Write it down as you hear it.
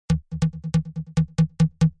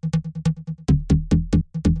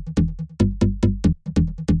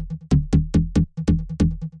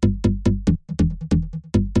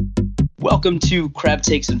Welcome to Crab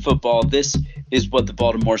Takes in Football. This is what the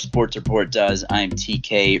Baltimore Sports Report does. I'm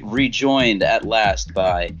TK, rejoined at last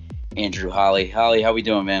by Andrew Holly. Holly, how we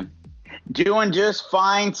doing, man? Doing just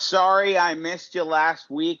fine. Sorry I missed you last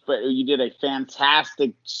week, but you did a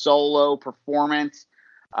fantastic solo performance.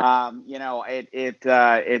 It's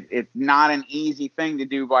not an easy thing to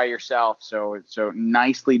do by yourself, so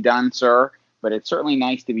nicely done, sir. But it's certainly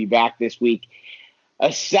nice to be back this week.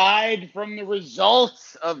 Aside from the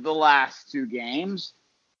results of the last two games.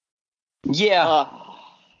 Yeah.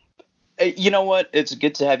 You know what? It's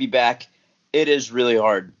good to have you back. It is really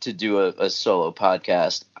hard to do a solo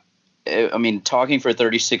podcast. I mean, talking for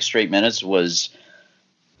 36 straight minutes was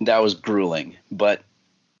grueling, but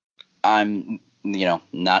I'm,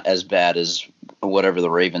 not as bad as whatever the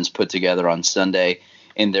Ravens put together on Sunday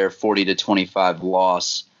in their 40-25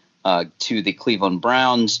 loss to the Cleveland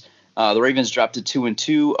Browns. The Ravens dropped to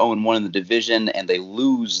 2-2, 0-1 in the division, and they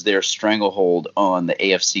lose their stranglehold on the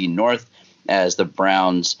AFC North as the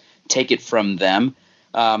Browns take it from them.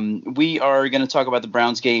 We are going to talk about the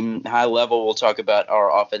Browns game high level. We'll talk about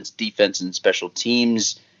our offense, defense, and special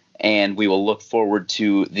teams, and we will look forward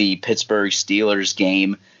to the Pittsburgh Steelers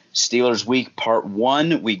game. Steelers Week Part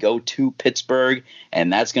 1, we go to Pittsburgh,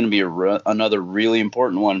 and that's going to be another really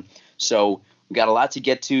important one. So we got a lot to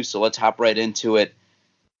get to, so let's hop right into it.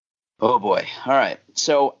 Oh, boy. All right.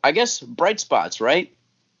 So I guess bright spots, right?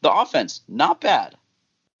 The offense, not bad.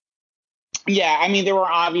 Yeah, I mean, there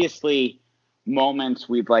were obviously moments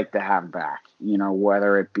we'd like to have back,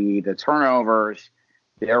 whether it be the turnovers.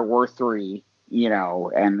 There were 3,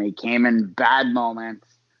 and they came in bad moments.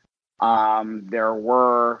 There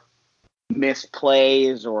were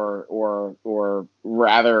misplays or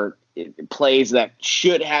rather plays that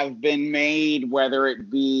should have been made, whether it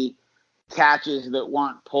be catches that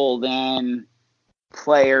weren't pulled in,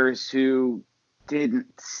 players who didn't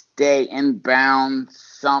stay in bounds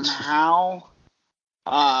somehow,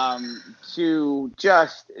 to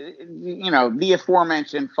just, the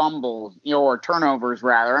aforementioned fumbles, or turnovers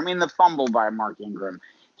rather. I mean, the fumble by Mark Ingram,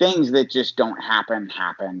 things that just don't happened.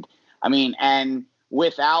 I mean, and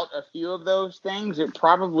without a few of those things, it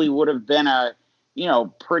probably would have been a,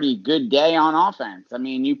 pretty good day on offense. I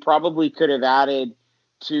mean, you probably could have added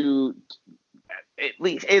to at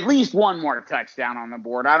least one more touchdown on the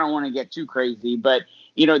board. I don't want to get too crazy, but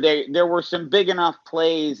there were some big enough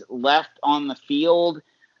plays left on the field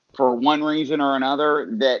for one reason or another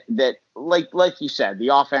that like you said, the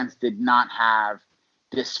offense did not have,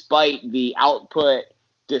 despite the output,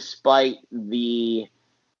 despite the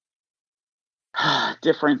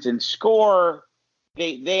difference in score,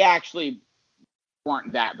 they actually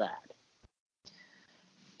weren't that bad.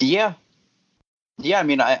 Yeah. I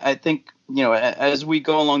mean, I think, as we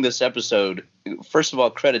go along this episode, first of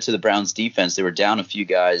all, credit to the Browns defense. They were down a few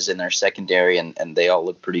guys in their secondary, and they all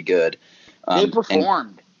looked pretty good. They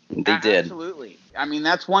performed. They did. Absolutely. I mean,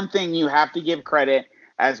 that's one thing you have to give credit,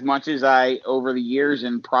 as much as I, over the years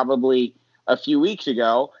and probably a few weeks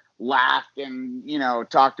ago, laughed and,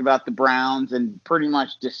 talked about the Browns and pretty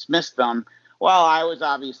much dismissed them. Well, I was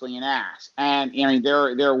obviously an ass. And,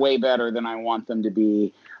 they're way better than I want them to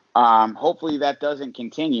be. Hopefully that doesn't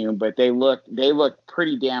continue, but they look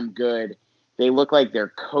pretty damn good. They look like they're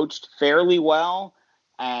coached fairly well,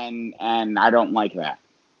 and I don't like that.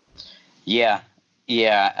 Yeah.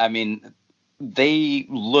 I mean, they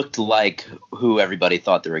looked like who everybody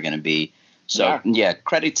thought they were going to be. So yeah,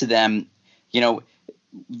 credit to them.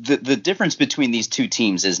 The difference between these two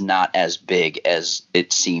teams is not as big as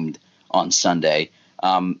it seemed on Sunday.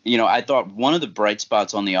 I thought one of the bright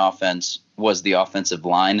spots on the offense was the offensive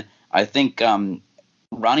line. I think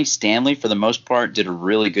Ronnie Stanley, for the most part, did a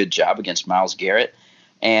really good job against Myles Garrett.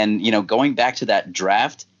 And, going back to that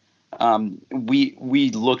draft,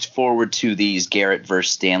 we looked forward to these Garrett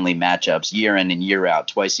versus Stanley matchups year in and year out,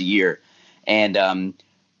 twice a year. And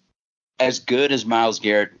as good as Myles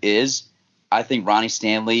Garrett is, I think Ronnie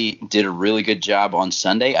Stanley did a really good job on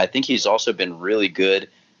Sunday. I think he's also been really good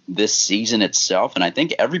this season itself, and I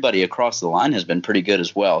think everybody across the line has been pretty good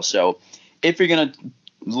as well. So if you're going to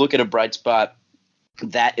look at a bright spot,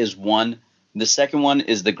 that is one. The second one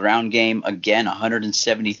is the ground game. Again,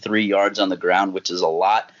 173 yards on the ground, which is a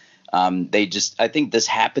lot. I think this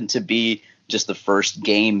happened to be just the first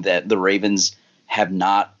game that the Ravens have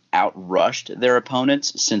not outrushed their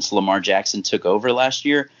opponents since Lamar Jackson took over last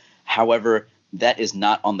year. However, that is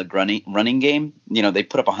not on the running game. They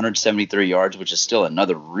put up 173 yards, which is still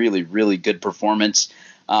another really, really good performance.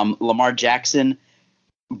 Lamar Jackson,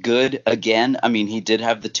 good again. I mean, he did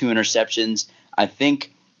have the 2 interceptions. I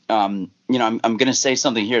think, I'm going to say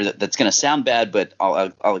something here that's going to sound bad, but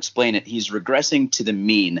I'll explain it. He's regressing to the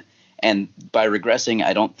mean, And by regressing,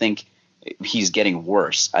 I don't think he's getting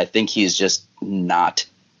worse. I think he's just not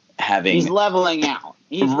having. He's leveling out.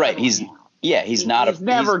 Right. He's not. He's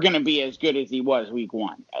never going to be as good as he was week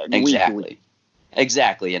one. Exactly.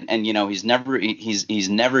 Exactly. And he's never going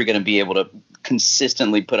to be able to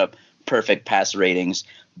consistently put up perfect pass ratings.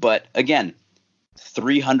 But again,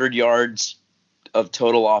 300 yards of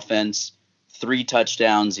total offense, 3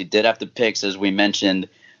 touchdowns. He did have the picks, as we mentioned,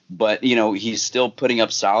 but he's still putting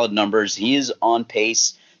up solid numbers. He is on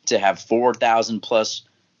pace to have 4,000 plus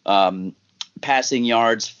passing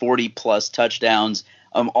yards, 40 plus touchdowns,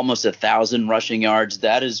 almost 1,000 rushing yards.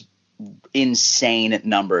 That is insane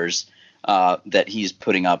numbers that he's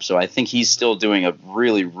putting up. So I think he's still doing a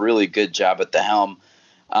really, really good job at the helm.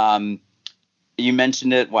 You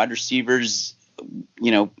mentioned it, wide receivers,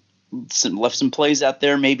 left some plays out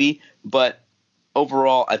there maybe, but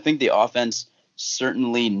overall, I think the offense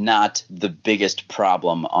certainly not the biggest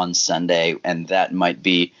problem on Sunday, and that might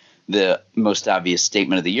be the most obvious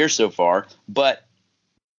statement of the year so far. But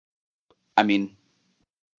I mean,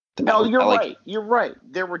 no, you're right. You're right.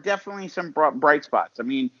 There were definitely some bright spots. I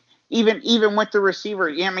mean, even with the receiver,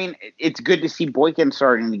 I mean, it's good to see Boykin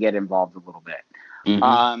starting to get involved a little bit.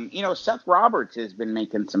 Mm-hmm. Seth Roberts has been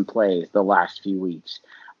making some plays the last few weeks.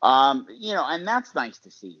 And that's nice to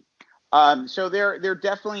see. So there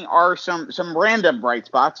definitely are some random bright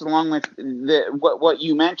spots along with what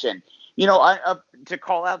you mentioned. To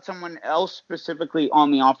call out someone else specifically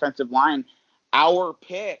on the offensive line, our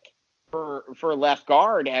pick for left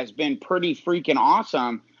guard has been pretty freaking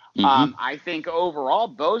awesome. Mm-hmm. I think overall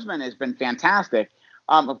Bozeman has been fantastic.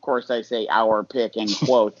 Of course, I say our pick in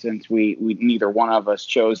quotes since we neither one of us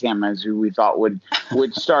chose him as who we thought would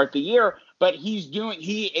start the year. But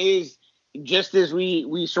he is just as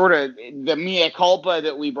we sort of the mea culpa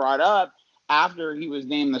that we brought up after he was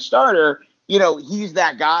named the starter. He's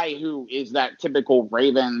that guy who is that typical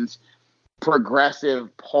Ravens progressive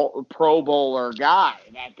Pro Bowler guy.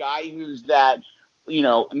 That guy who's that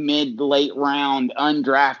mid-late round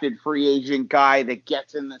undrafted free agent guy that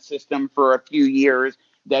gets in the system for a few years,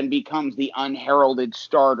 then becomes the unheralded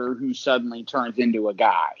starter who suddenly turns into a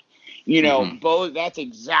guy. That's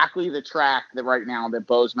exactly the track that right now that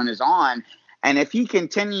Bozeman is on. And if he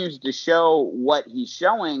continues to show what he's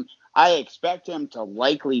showing, I expect him to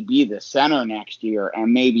likely be the center next year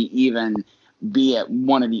and maybe even be at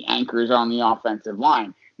one of the anchors on the offensive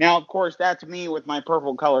line. Now, of course, that's me with my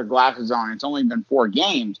purple-colored glasses on. It's only been 4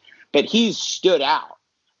 games, but he's stood out.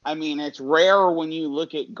 I mean, it's rare when you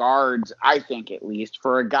look at guards, I think at least,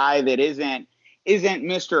 for a guy that isn't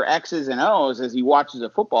Mr. X's and O's as he watches a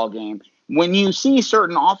football game. When you see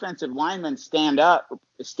certain offensive linemen stand out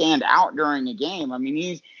during a game, I mean,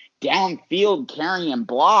 he's downfield carrying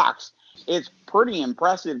blocks. It's pretty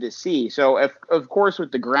impressive to see. So, of course,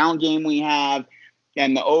 with the ground game we have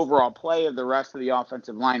and the overall play of the rest of the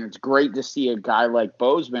offensive line, it's great to see a guy like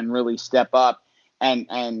Bozeman really step up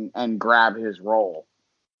and grab his role.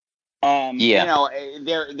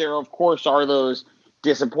 There of course are those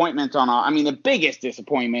disappointments the biggest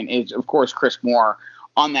disappointment is of course Chris Moore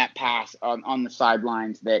on that pass on the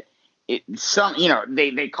sidelines that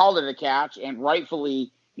they called it a catch and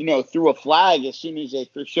rightfully threw a flag as soon as they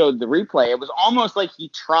showed the replay. It was almost like he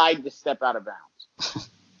tried to step out of bounds.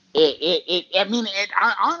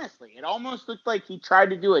 Honestly, it almost looked like he tried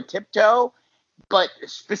to do a tiptoe, but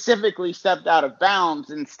specifically stepped out of bounds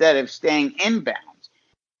instead of staying in bounds.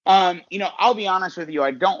 I'll be honest with you. I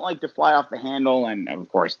don't like to fly off the handle. And of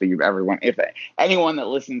course, anyone that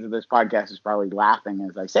listens to this podcast is probably laughing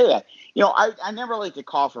as I say that. I never like to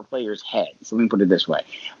call for players' heads. Let me put it this way.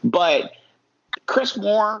 But Chris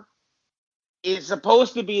Moore is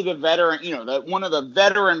supposed to be the veteran, one of the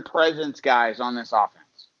veteran presence guys on this offense.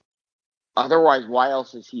 Otherwise, why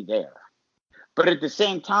else is he there? But at the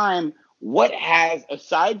same time, what has,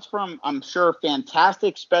 aside from, I'm sure,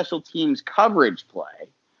 fantastic special teams coverage play,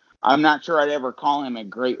 I'm not sure I'd ever call him a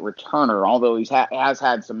great returner, although he has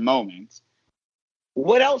had some moments.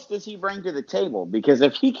 What else does he bring to the table? Because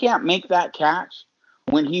if he can't make that catch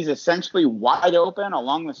when he's essentially wide open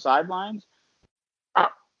along the sidelines,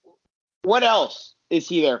 what else is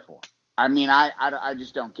he there for? I mean, I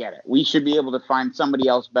just don't get it. We should be able to find somebody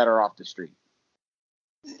else better off the street.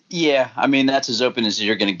 Yeah, I mean, that's as open as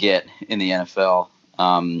you're going to get in the NFL.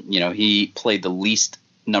 He played the least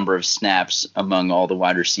number of snaps among all the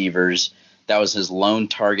wide receivers. That was his lone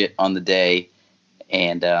target on the day.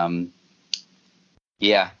 And,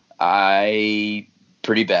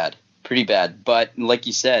 pretty bad. But like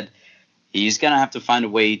you said, he's going to have to find a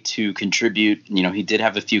way to contribute. He did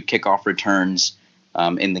have a few kickoff returns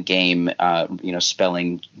in the game,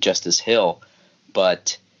 spelling Justice Hill.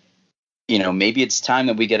 But maybe it's time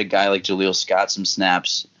that we get a guy like Jaleel Scott some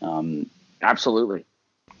snaps. Absolutely.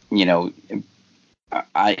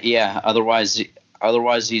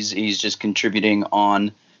 Otherwise he's just contributing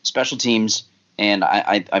on special teams, and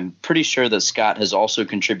I'm pretty sure that Scott has also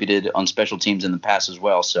contributed on special teams in the past as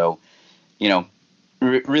well. So,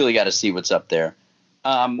 really got to see what's up there.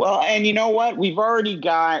 Well, and you know what? We've already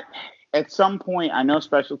got, at some point, I know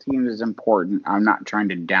special teams is important. I'm not trying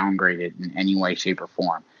to downgrade it in any way, shape, or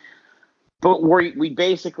form. But we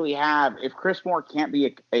basically have, if Chris Moore can't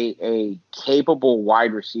be a capable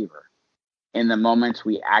wide receiver in the moments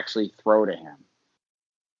we actually throw to him,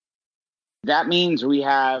 that means we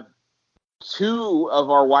have two of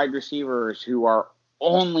our wide receivers who are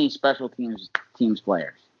only special teams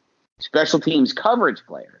players, special teams coverage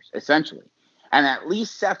players, essentially. And at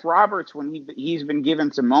least Seth Roberts, when he's been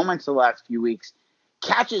given some moments the last few weeks,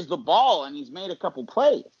 catches the ball and he's made a couple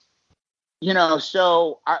plays.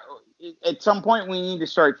 So at some point we need to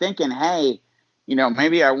start thinking, hey,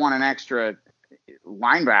 maybe I want an extra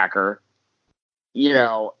linebacker,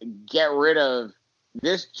 get rid of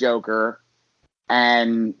this joker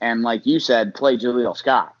and like you said, play Jaleel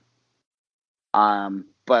Scott.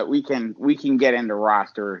 But we can get into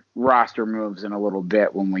roster moves in a little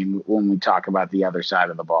bit when we talk about the other side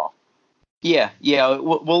of the ball. Yeah.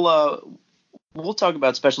 We'll talk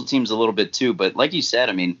about special teams a little bit too. But like you said,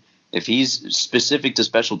 I mean, if he's specific to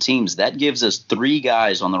special teams, that gives us 3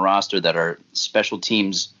 guys on the roster that are special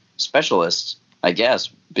teams specialists, I guess,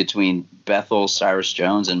 between Bethel, Cyrus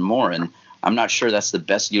Jones, and Moore. And I'm not sure that's the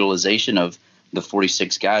best utilization of the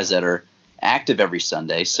 46 guys that are active every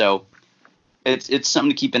Sunday. So it's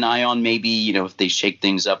something to keep an eye on. Maybe, if they shake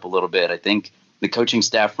things up a little bit. I think the coaching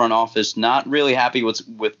staff, front office, not really happy with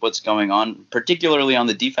what's going on, particularly on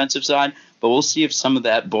the defensive side. But we'll see if some of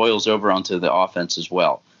that boils over onto the offense as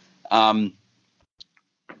well. I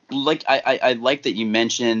like that you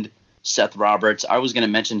mentioned Seth Roberts. I was going to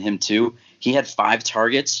mention him too. He had 5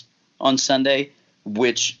 targets on Sunday,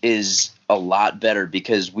 which is a lot better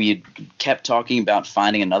because we had kept talking about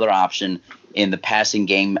finding another option in the passing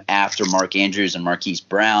game after Mark Andrews and Marquise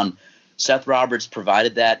Brown. Seth Roberts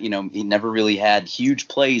provided that. He never really had huge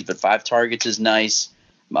plays, but 5 targets is nice.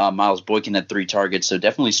 Miles Boykin had 3 targets, so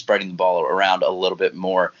definitely spreading the ball around a little bit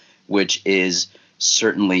more, which is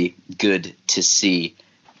certainly good to see.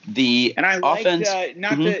 And I offense, liked,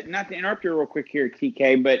 not to interrupt you real quick here,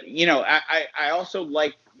 TK, but I also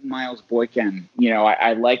like Miles Boykin.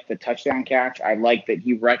 I like the touchdown catch. I like that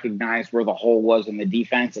he recognized where the hole was in the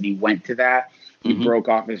defense and he went to that. He broke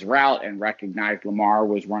off his route and recognized Lamar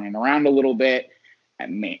was running around a little bit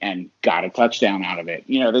and got a touchdown out of it.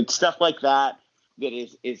 That stuff like that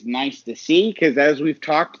is nice to see because as we've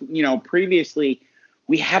talked, previously,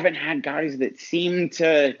 we haven't had guys that seem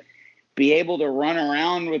to be able to run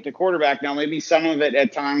around with the quarterback. Now, maybe some of it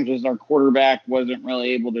at times was our quarterback wasn't really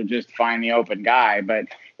able to just find the open guy, but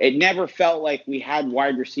it never felt like we had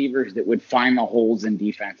wide receivers that would find the holes in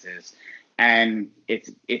defenses. And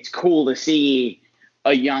it's cool to see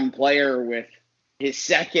a young player with his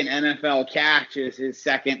second NFL catch as his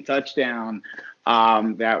second touchdown.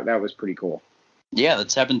 That was pretty cool. Yeah,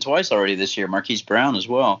 that's happened twice already this year. Marquise Brown as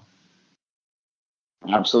well.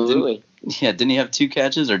 Absolutely. Didn't he have 2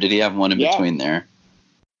 catches or did he have one in between there?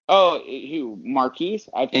 Oh, who? Marquise?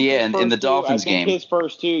 I think in the Dolphins game. His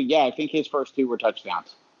first 2 were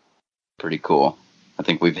touchdowns. Pretty cool. I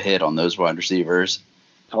think we've hit on those wide receivers.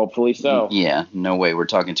 Hopefully so. Yeah, no way. We're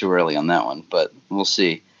talking too early on that one, but we'll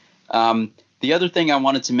see. The other thing I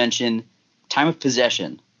wanted to mention, time of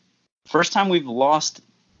possession. First time we've lost,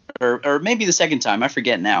 or maybe the second time, I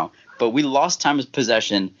forget now, but we lost time of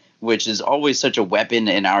possession, which is always such a weapon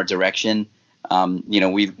in our direction.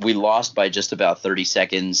 We lost by just about 30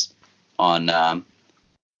 seconds on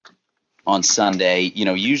Sunday.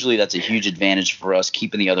 Usually that's a huge advantage for us,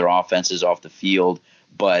 keeping the other offenses off the field.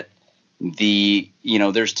 But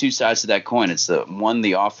there's 2 sides to that coin. It's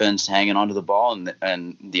the offense hanging onto the ball,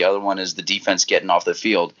 and the other one is the defense getting off the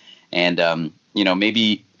field. And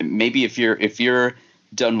maybe if you're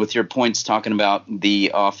done with your points talking about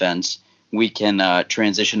the offense, we can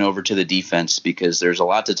transition over to the defense because there's a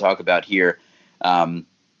lot to talk about here. Do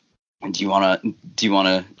you want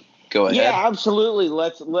to go ahead? Yeah, absolutely.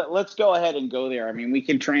 Let's go ahead and go there. I mean, we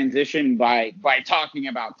can transition by talking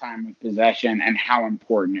about time of possession and how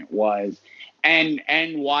important it was, and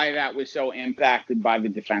why that was so impacted by the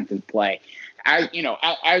defensive play.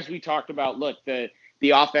 As we talked about, look, the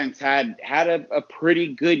offense had a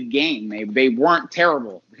pretty good game. They weren't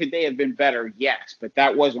terrible. Could they have been better? Yes, but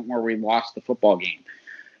that wasn't where we lost the football game.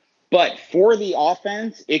 But for the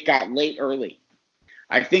offense, it got late early.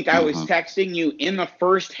 I think I was texting you in the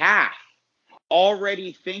first half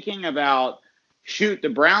already thinking about, shoot, the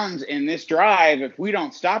Browns in this drive, if we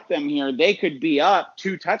don't stop them here, they could be up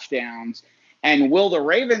 2 touchdowns. And will the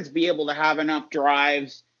Ravens be able to have enough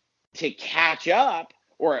drives to catch up,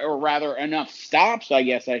 or rather enough stops, I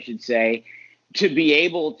guess I should say, to be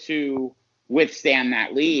able to withstand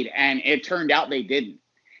that lead? And it turned out they didn't.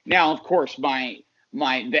 Now, of course, the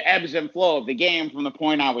ebbs and flow of the game from the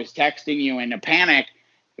point I was texting you into panic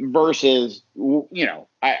versus,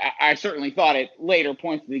 I certainly thought at later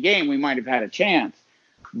points of the game we might have had a chance,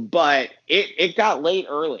 but it got late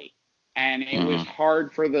early, and it was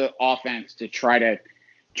hard for the offense to try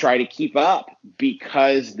to keep up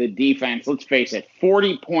because the defense, let's face it,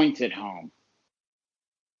 40 points at home.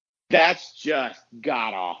 That's just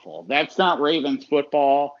god awful. That's not Ravens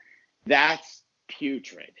football. That's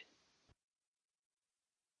putrid.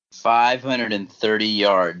 530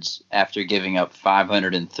 yards after giving up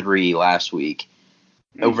 503 last week.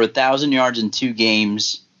 Over 1,000 yards in 2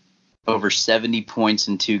 games. Over 70 points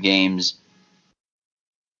in 2 games.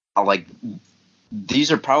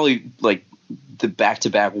 These are probably the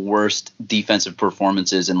back-to-back worst defensive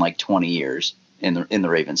performances in 20 years in the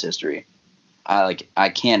Ravens history. I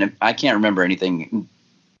can't remember anything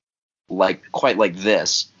quite like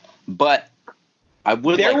this, but I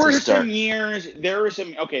would like to start. There were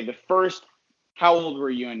some. Okay, the first. How old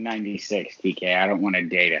were you in '96, TK? I don't want to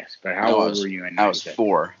date us, but how old were you in '96? I was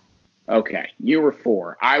 4. Okay, you were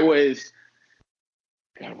 4. I was.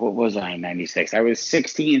 God, what was I in '96? I was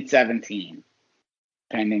 16, 17,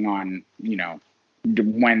 depending on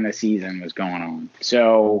when the season was going on.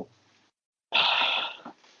 So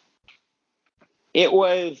it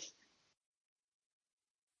was.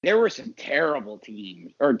 There were some terrible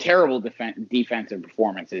teams or terrible defensive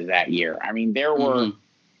performances that year. I mean, there were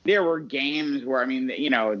games where,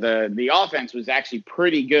 the offense was actually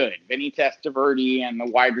pretty good. Vinny Testaverde and the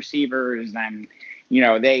wide receivers, and,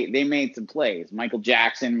 they made some plays. Michael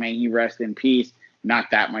Jackson, may he rest in peace. Not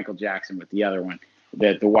that Michael Jackson, but the other one,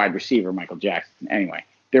 the wide receiver, Michael Jackson. Anyway,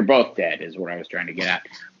 they're both dead is what I was trying to get at.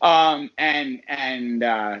 And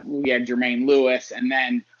we had Jermaine Lewis, and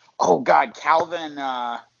then, oh God, Calvin,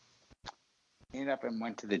 ended up and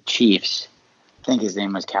went to the Chiefs. I think his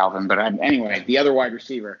name was Calvin, but anyway, the other wide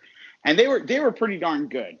receiver. And they were pretty darn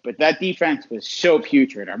good, but that defense was so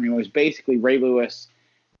putrid. I mean, it was basically Ray Lewis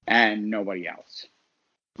and nobody else.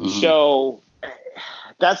 Mm-hmm. So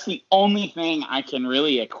that's the only thing I can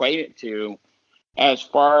really equate it to as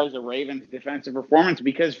far as the Ravens' defensive performance,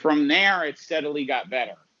 because from there it steadily got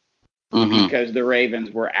better. Mm-hmm. Because the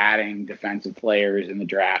Ravens were adding defensive players in the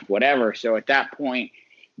draft, whatever. So at that point,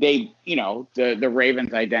 they, the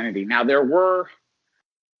Ravens' identity. Now there were,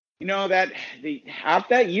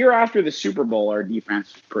 that year after the Super Bowl, our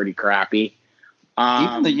defense was pretty crappy.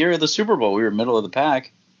 Even the year of the Super Bowl, we were middle of the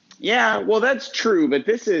pack. Yeah, well, that's true, but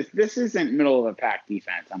this isn't middle of the pack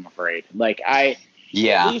defense, I'm afraid. At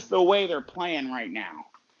least the way they're playing right now.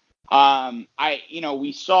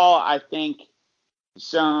 We saw, I think,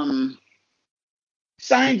 some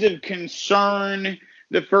signs of concern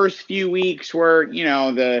the first few weeks where,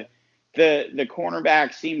 the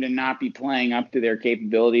cornerbacks seem to not be playing up to their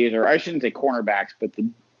capabilities, or I shouldn't say cornerbacks, but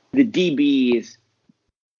the DBs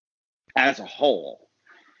as a whole.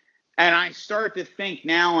 And I start to think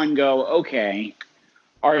now and go, okay,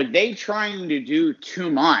 are they trying to do too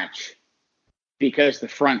much because the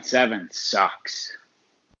front seven sucks?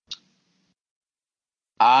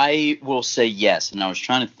 I will say yes. And I was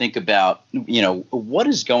trying to think about, what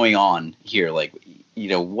is going on here?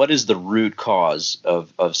 What is the root cause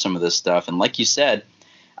of some of this stuff? And like you said,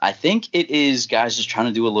 I think it is guys just trying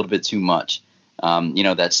to do a little bit too much.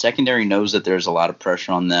 That secondary knows that there's a lot of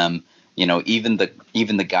pressure on them. Even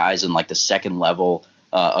the guys in the second level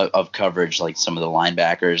of coverage, like some of the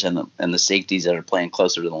linebackers and the safeties that are playing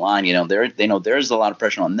closer to the line, they know there's a lot of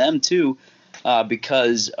pressure on them too,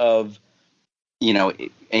 because of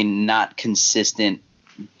a not consistent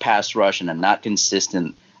pass rush and a not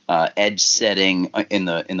consistent edge setting in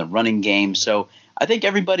the running game. So I think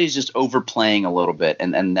everybody's just overplaying a little bit,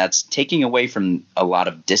 and that's taking away from a lot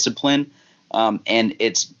of discipline, and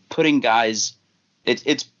it's putting guys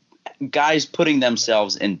it's guys putting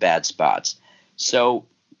themselves in bad spots. So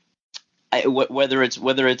whether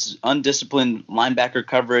it's undisciplined linebacker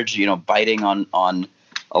coverage, biting on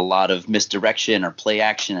a lot of misdirection or play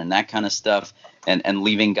action and that kind of stuff, and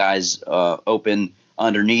leaving guys open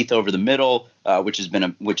underneath over the middle, which has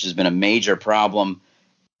been a major problem.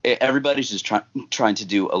 Everybody's just trying to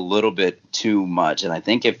do a little bit too much, and I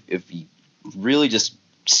think if you really just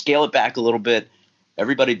scale it back a little bit,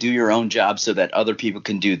 everybody do your own job so that other people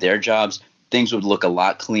can do their jobs, things would look a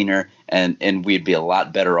lot cleaner, and we'd be a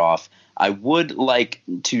lot better off. I would like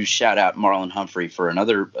to shout out Marlon Humphrey for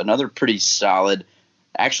another pretty solid,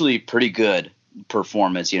 actually pretty good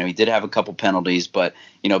performance. He did have a couple penalties, but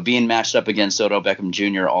being matched up against Odell Beckham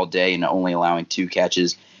Jr. all day and only allowing 2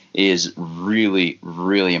 catches is really,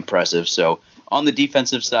 really impressive. So on the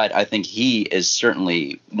defensive side, I think he is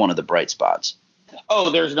certainly one of the bright spots.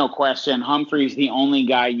 Oh, there's no question. Humphrey's the only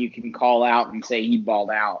guy you can call out and say he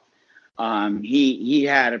balled out. He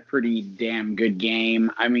had a pretty damn good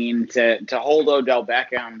game. I mean, to hold Odell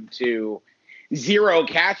Beckham to 0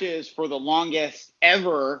 catches for the longest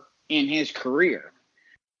ever in his career.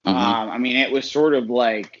 Mm-hmm. I mean, it was sort of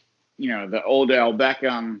like, the Odell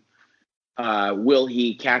Beckham, will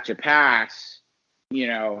he catch a pass,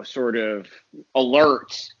 sort of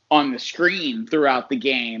alerts on the screen throughout the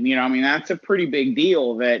game. I mean, that's a pretty big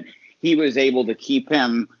deal that he was able to keep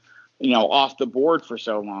him off the board for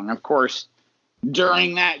so long. Of course,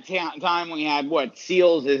 during that time we had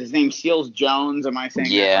Seals, is his name Seals Jones? Am I saying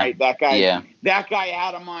that right? That guy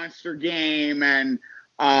had a monster game, and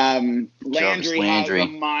Landry has a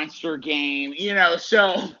monster game.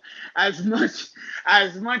 So as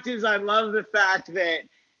much as I love the fact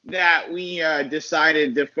that we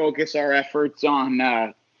decided to focus our efforts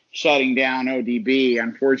on shutting down ODB,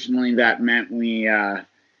 unfortunately that meant we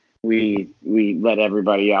let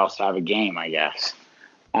everybody else have a game, I guess.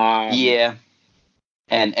 Yeah.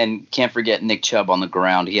 And can't forget Nick Chubb on the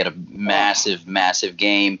ground. He had a massive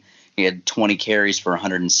game. He had 20 carries for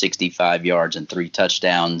 165 yards and 3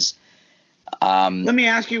 touchdowns. Let me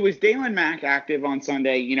ask you, was Daylon Mack active on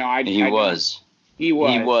Sunday? He was. He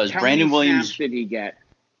was. How Brandon many Williams snaps did he get?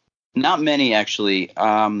 Not many, actually.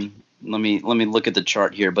 Let me look at the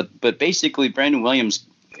chart here. But basically, Brandon Williams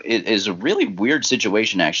is a really weird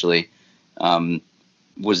situation, actually.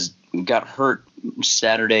 Got hurt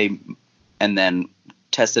Saturday and then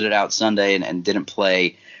tested it out Sunday and didn't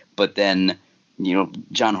play. But then,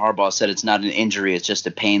 John Harbaugh said it's not an injury, it's just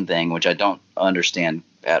a pain thing, which I don't understand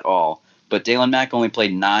at all. But Daylon Mack only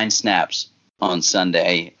played 9 snaps on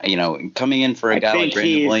Sunday. Coming in for a guy like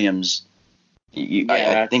Brandon Williams,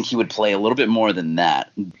 I think he would play a little bit more than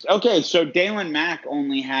that. Okay, so Daylon Mack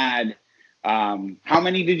only had how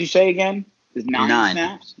many did you say again? 9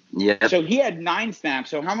 snaps? Yeah. So he had 9 snaps.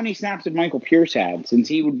 So how many snaps did Michael Pierce had? Since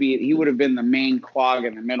he would have been the main clog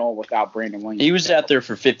in the middle without Brandon Williams. He was out there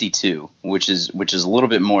for 52, which is a little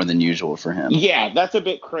bit more than usual for him. Yeah, that's a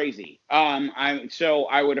bit crazy.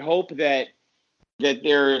 I would hope that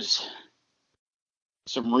there's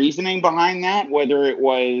some reasoning behind that, whether it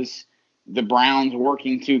was the Browns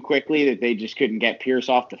working too quickly that they just couldn't get Pierce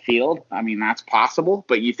off the field. I mean, that's possible,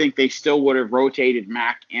 but you think they still would have rotated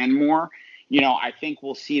Mack and Moore. I think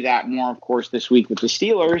we'll see that more, of course, this week with the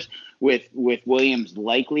Steelers, with Williams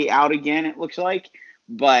likely out again, it looks like.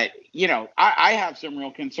 But, I have some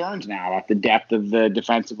real concerns now about the depth of the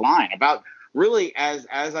defensive line, about really, as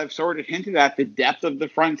I've sort of hinted at, the depth of the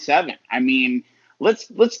front 7. I mean, let's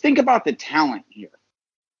think about the talent here.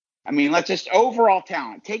 I mean, let's just overall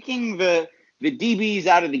talent, taking the DBs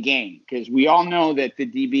out of the game, because we all know that the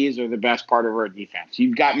DBs are the best part of our defense.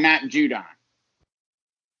 You've got Matt Judon.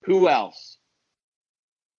 Who else?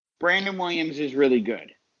 Brandon Williams is really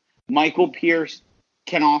good. Michael Pierce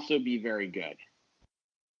can also be very good.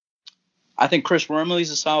 I think Chris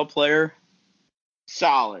Wormley's a solid player.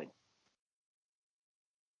 Solid.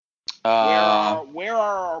 Where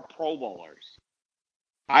are our Pro Bowlers?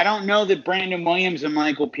 I don't know that Brandon Williams and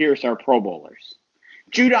Michael Pierce are Pro Bowlers.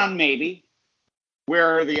 Judon, maybe.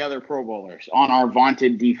 Where are the other Pro Bowlers on our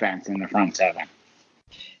vaunted defense in the front 7?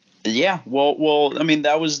 Yeah, well, I mean,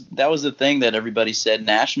 that was the thing that everybody said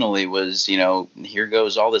nationally was, here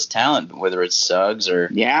goes all this talent, whether it's Suggs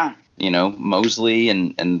or Mosley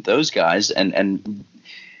and those guys, and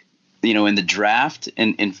in the draft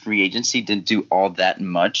and in free agency didn't do all that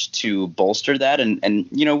much to bolster that, and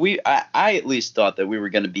I at least thought that we were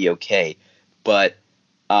going to be okay, but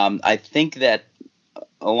I think that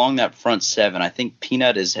along that front 7, I think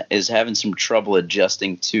Peanut is having some trouble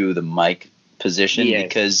adjusting to the Mike position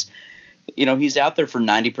because he's out there for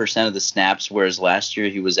 90% of the snaps, whereas last year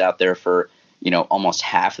he was out there for almost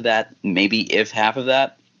half of that, maybe if half of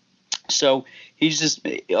that. So he's just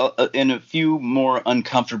in a few more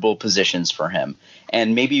uncomfortable positions for him.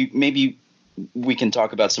 And maybe we can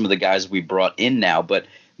talk about some of the guys we brought in now, but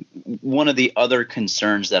one of the other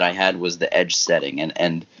concerns that I had was the edge setting,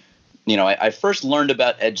 and I first learned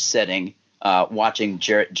about edge setting watching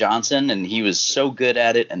Jarrett Johnson, and he was so good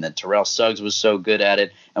at it, and then Terrell Suggs was so good at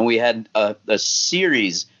it, and we had a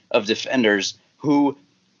series of defenders who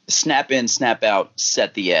snap in, snap out,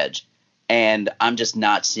 set the edge, and I'm just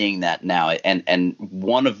not seeing that now. And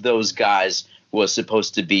one of those guys was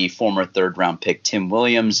supposed to be former third-round pick Tim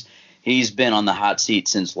Williams. He's been on the hot seat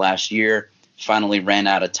since last year, finally ran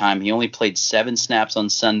out of time. He only played 7 snaps on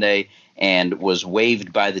Sunday and was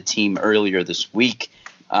waived by the team earlier this week.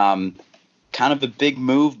 Kind of a big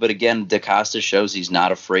move, but again, DeCosta shows he's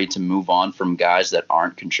not afraid to move on from guys that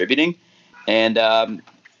aren't contributing. And,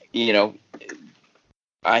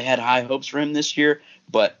 I had high hopes for him this year,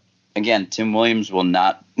 but again, Tim Williams will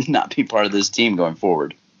not be part of this team going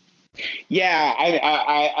forward. Yeah,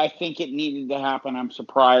 I think it needed to happen. I'm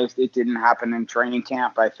surprised it didn't happen in training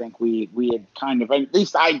camp. I think we had kind of, at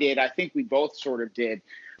least I did. I think we both sort of did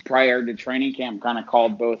prior to training camp, kind of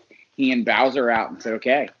called both he and Bowser out and said,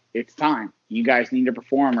 okay, it's time. You guys need to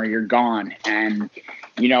perform or you're gone. And,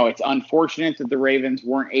 it's unfortunate that the Ravens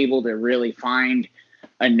weren't able to really find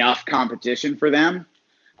enough competition for them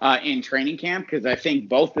in training camp, because I think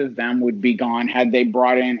both of them would be gone had they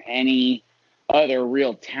brought in any other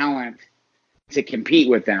real talent to compete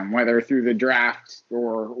with them, whether through the draft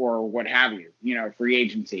or what have you, free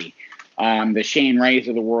agency. The Shane Rays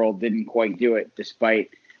of the world didn't quite do it, despite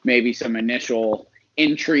maybe some initial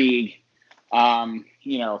intrigue,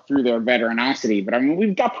 through their veteranosity. But I mean,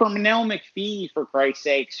 we've got Pernell McPhee, for Christ's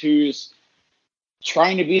sakes, who's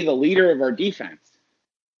trying to be the leader of our defense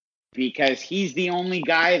because he's the only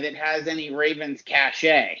guy that has any Ravens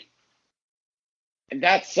cachet. And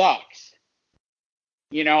that sucks.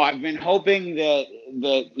 I've been hoping that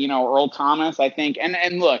Earl Thomas, I think,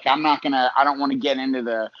 and look, I don't want to get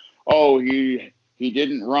into he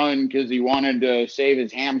didn't run because he wanted to save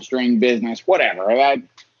his hamstring business, whatever.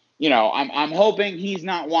 I'm hoping he's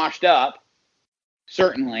not washed up.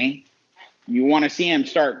 Certainly, you want to see him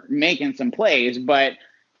start making some plays, but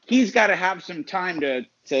he's got to have some time to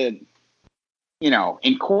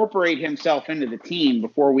incorporate himself into the team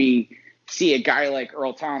before we see a guy like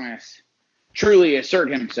Earl Thomas truly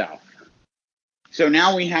assert himself. So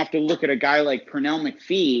now we have to look at a guy like Pernell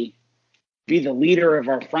McPhee be the leader of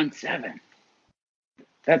our front seven.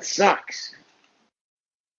 That sucks.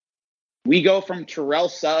 We go from Terrell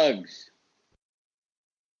Suggs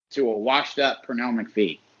to a washed-up Pernell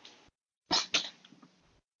McPhee.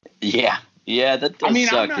 Yeah, that does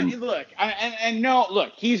suck.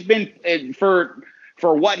 Look, he's been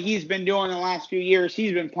for what he's been doing the last few years,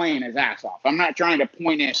 he's been playing his ass off. I'm not trying to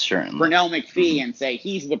point at Pernell McPhee and say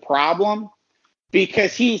he's the problem,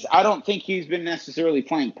 because I don't think he's been necessarily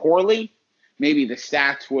playing poorly. Maybe the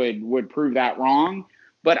stats would prove that wrong,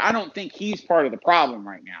 but I don't think he's part of the problem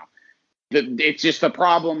right now. It's just the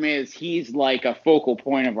problem is he's like a focal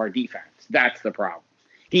point of our defense. That's the problem.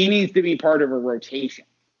 He needs to be part of a rotation.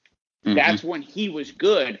 Mm-hmm. That's when he was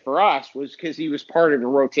good for us, was because he was part of a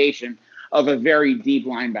rotation of a very deep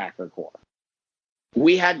linebacker core.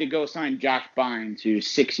 We had to go sign Josh Bynes, who's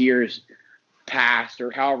 6 years past,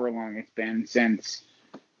 or however long it's been since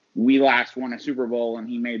we last won a Super Bowl, and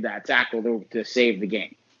he made that tackle to save the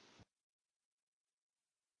game.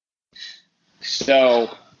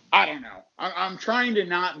 So I don't know. I'm trying to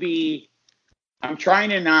not be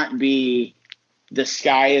the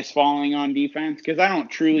sky is falling on defense, because I don't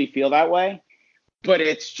truly feel that way. But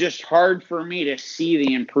it's just hard for me to see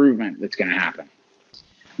the improvement that's going to happen.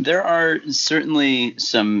 There are certainly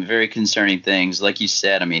some very concerning things. Like you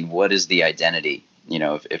said, I mean, what is the identity?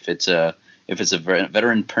 If it's a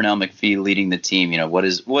veteran Pernell McPhee leading the team, what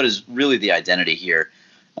is really the identity here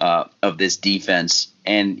of this defense?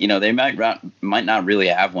 And they might not really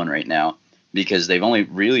have one right now, because they've only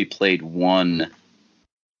really played one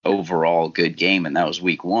overall good game, and that was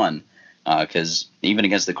week 1. Because even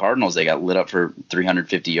against the Cardinals, they got lit up for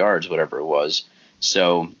 350 yards, whatever it was.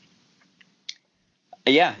 So,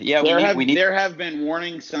 yeah. There have been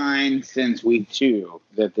warning signs since week 2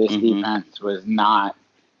 that this defense was not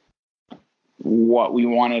what we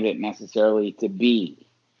wanted it necessarily to be.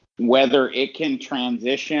 Whether it can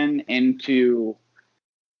transition into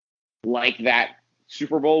like that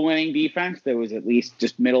Super Bowl winning defense that was at least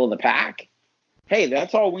just middle of the pack, hey,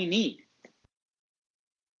 that's all we need.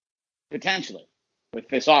 Potentially, with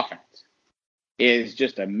this offense, is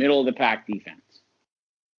just a middle-of-the-pack defense.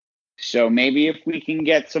 So maybe if we can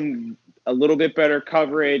get a little bit better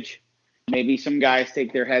coverage, maybe some guys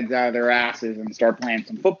take their heads out of their asses and start playing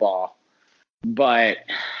some football. But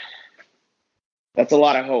that's a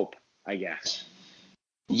lot of hope, I guess.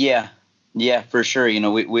 Yeah, for sure.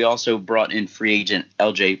 We also brought in free agent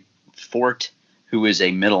LJ Fort, who is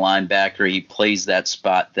a middle linebacker. He plays that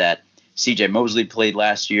spot that C.J. Mosley played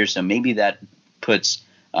last year, so maybe that puts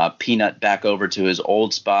Peanut back over to his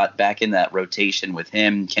old spot, back in that rotation with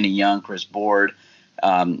him, Kenny Young, Chris Board,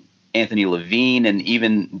 Anthony Levine, and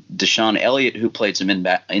even Deshaun Elliott, who played some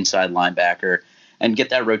inside linebacker. and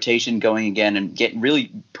get that rotation going again and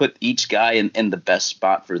really put each guy in the best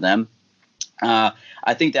spot for them.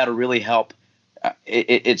 I think that'll really help.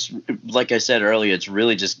 It's like I said earlier, it's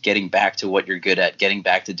really just getting back to what you're good at, getting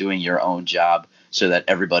back to doing your own job so that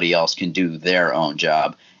everybody else can do their own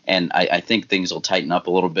job. And I think things will tighten up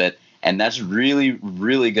a little bit. And that's really,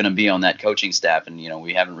 really going to be on that coaching staff. And,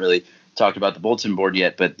 we haven't really talked about the bulletin board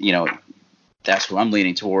yet, but, that's what I'm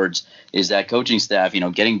leaning towards is that coaching staff,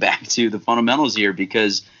 getting back to the fundamentals here,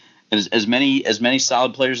 because as many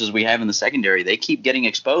solid players as we have in the secondary, they keep getting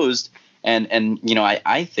exposed. And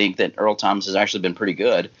I think that Earl Thomas has actually been pretty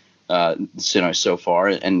good so far.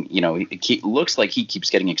 And, it looks like he keeps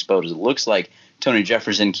getting exposed. It looks like Tony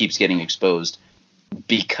Jefferson keeps getting exposed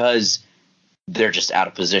because they're just out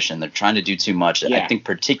of position. They're trying to do too much. Yeah. I think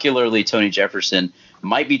particularly Tony Jefferson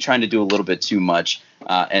might be trying to do a little bit too much,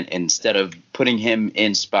 and instead of putting him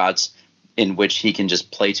in spots in which he can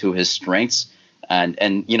just play to his strengths.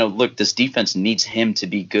 And look, this defense needs him to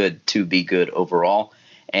be good overall.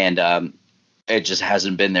 And it just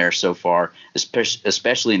hasn't been there so far,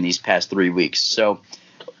 especially in these past 3 weeks. So,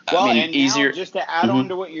 easier. Now, just to add on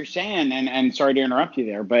to what you're saying, and sorry to interrupt you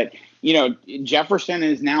there, but Jefferson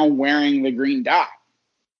is now wearing the green dot.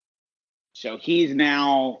 So he's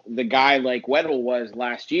now the guy like Weddle was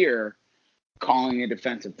last year, calling the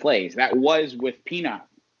defensive plays. That was with Peanut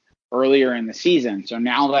earlier in the season. So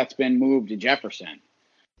now that's been moved to Jefferson.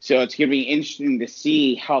 So it's going to be interesting to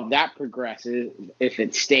see how that progresses, if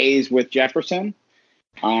it stays with Jefferson,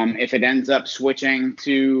 if it ends up switching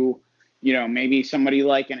to, maybe somebody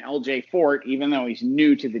like an LJ Fort, even though he's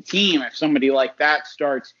new to the team, if somebody like that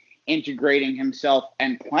starts integrating himself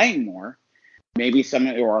and playing more, maybe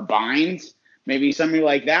or a Bynes, maybe somebody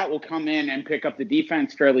like that will come in and pick up the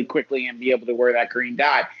defense fairly quickly and be able to wear that green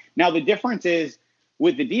dot. Now, the difference is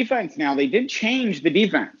with the defense now, they did change the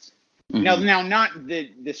defense. Mm-hmm. Now, not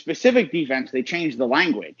the specific defense. They changed the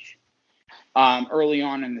language early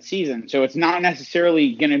on in the season. So it's not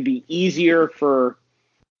necessarily going to be easier for,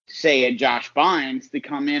 say, a Josh Bynes to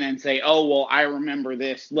come in and say, oh, well, I remember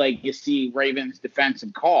this legacy Ravens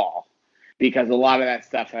defensive call, because a lot of that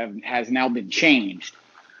stuff has now been changed.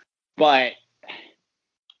 But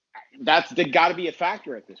that's got to be a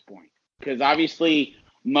factor at this point, because obviously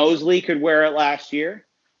Mosley could wear it last year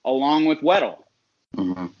along with Weddle.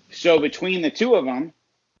 Mm-hmm. So between the two of them,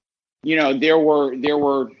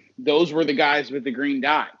 those were the guys with the green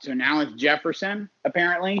dot. So now it's Jefferson,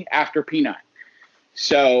 apparently, after Peanut.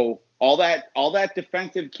 So all that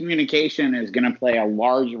defensive communication is going to play a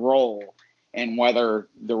large role in whether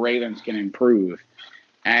the Ravens can improve,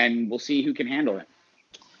 and we'll see who can handle it.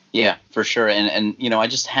 Yeah, for sure. And I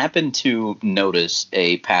just happened to notice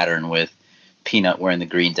a pattern with Peanut wearing the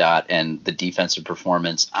green dot and the defensive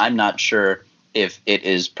performance. I'm not sure if it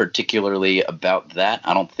is particularly about that.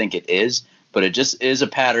 I don't think it is, but it just is a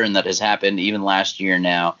pattern that has happened even last year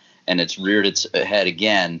now, and it's reared its head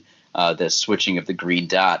again, the switching of the green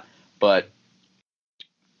dot. But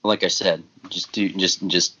like I said,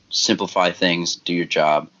 just simplify things, do your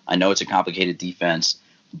job. I know it's a complicated defense,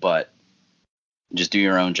 but just do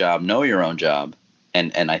your own job, know your own job,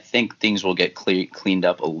 and I think things will get cleaned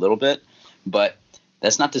up a little bit. But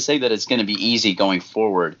that's not to say that it's going to be easy going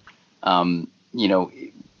forward.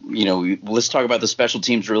 Let's talk about the special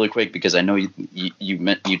teams really quick, because I know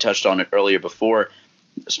you touched on it earlier before.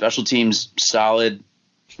 Special teams, solid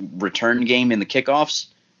return game in the kickoffs.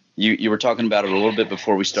 You were talking about it a little bit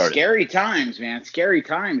before we started. Scary times, man. Scary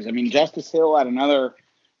times. I mean, Justice Hill had another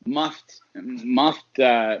muffed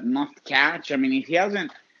catch. I mean, he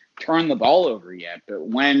hasn't turned the ball over yet, but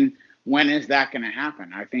when is that going to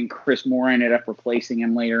happen? I think Chris Moore ended up replacing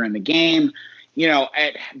him later in the game.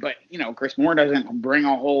 But Chris Moore doesn't bring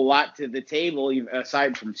a whole lot to the table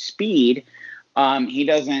aside from speed. He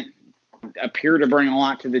doesn't appear to bring a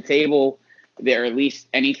lot to the table there, at least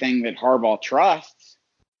anything that Harbaugh trusts,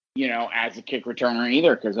 as a kick returner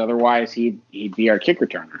either, because otherwise he'd be our kick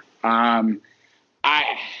returner.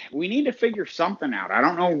 We need to figure something out. I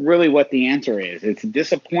don't know really what the answer is. It's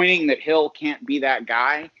disappointing that Hill can't be that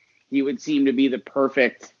guy. He would seem to be the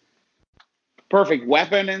perfect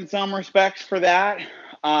weapon in some respects for that.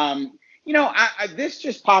 This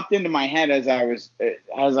just popped into my head as I was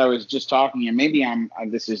just talking, and maybe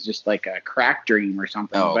this is just like a crack dream or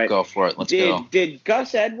something. Oh, but go for it. Let's go. Did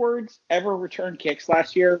Gus Edwards ever return kicks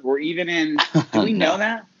last year? Or even in? Do we know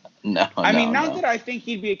that? No. I mean, not that I think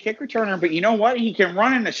he'd be a kick returner, but you know what? He can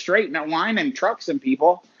run in a straight line and truck some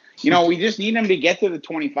people. We just need him to get to the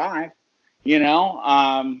 25. I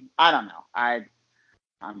don't know. I'm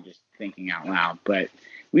just thinking out loud, but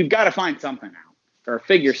we've got to find something out or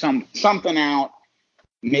figure something out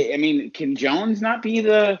I mean, can Jones not be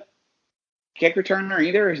the kick returner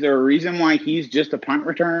either? Is there a reason why he's just a punt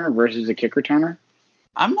returner versus a kick returner?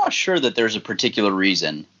 I'm not sure that there's a particular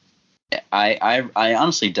reason. I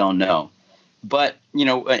honestly don't know. But,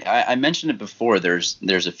 I mentioned it before. There's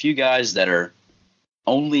a few guys that are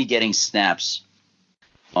only getting snaps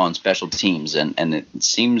on special teams. And it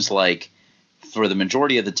seems like for the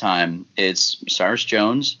majority of the time, it's Cyrus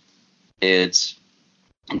Jones. It's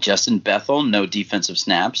Justin Bethel, no defensive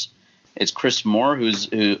snaps. It's Chris Moore,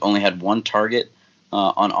 who only had one target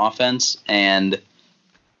on offense, and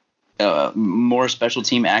more special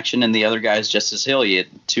team action. And the other guys, Justice Hill, he had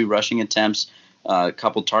 2 rushing attempts, a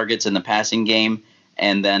couple targets in the passing game,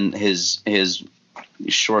 and then his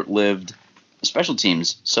short-lived special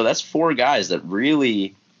teams. So that's 4 guys that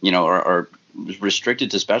really, are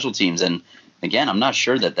restricted to special teams. And again, I'm not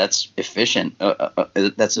sure that that's efficient.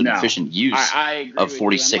 That's an efficient use of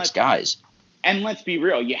 46 guys. And let's be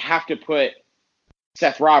real, you have to put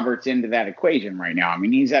Seth Roberts into that equation right now. I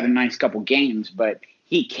mean, he's had a nice couple games, but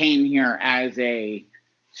he came here as a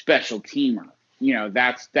special teamer.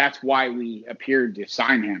 That's why we appeared to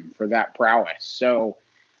sign him, for that prowess. So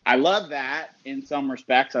I love that in some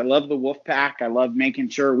respects. I love the Wolfpack. I love making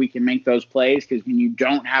sure we can make those plays, because when you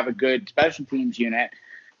don't have a good special teams unit,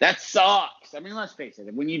 that sucks. I mean, let's face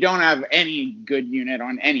it. When you don't have any good unit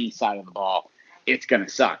on any side of the ball, it's going to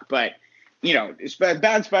suck. But,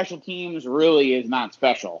 bad special teams really is not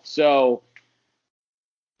special. So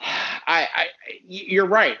you're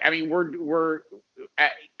right. I mean,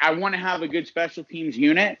 I want to have a good special teams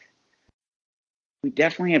unit. We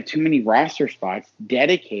definitely have too many roster spots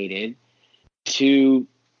dedicated to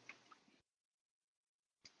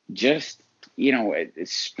just,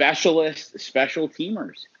 special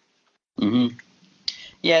teamers. Mm-hmm.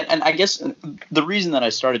 Yeah, and I guess the reason that I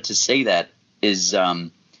started to say that is,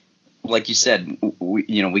 like you said,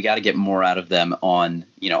 we got to get more out of them on,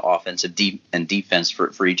 offense and defense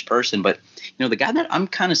for each person. But, the guy that I'm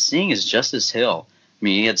kind of seeing is Justice Hill. I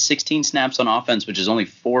mean, he had 16 snaps on offense, which is only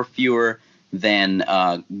 4 fewer than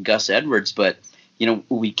Gus Edwards. But,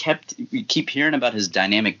 we keep hearing about his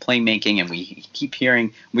dynamic playmaking, and we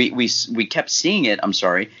kept seeing it,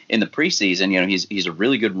 in the preseason. He's a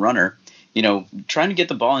really good runner. Trying to get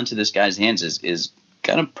the ball into this guy's hands is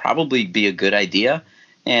going to probably be a good idea.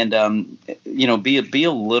 And, be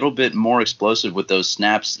a little bit more explosive with those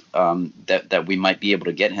snaps that we might be able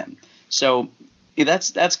to get him. So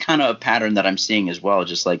that's kind of a pattern that I'm seeing as well,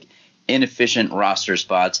 just like inefficient roster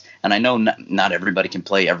spots. And I know not everybody can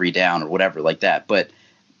play every down or whatever like that, but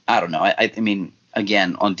I don't know. I mean,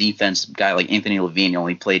 again, on defense, a guy like Anthony Levine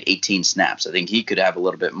only played 18 snaps. I think he could have a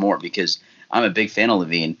little bit more, because I'm a big fan of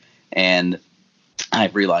Levine, and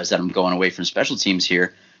I've realized that I'm going away from special teams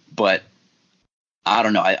here, but I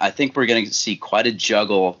don't know. I think we're going to see quite a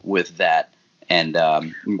juggle with that. And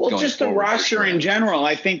just the roster in general.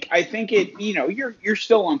 I think it. You're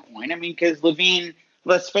still on point. I mean, because Levine,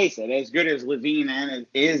 let's face it, as good as Levine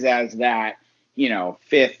is as that,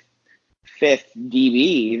 fifth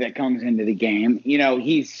DB that comes into the game,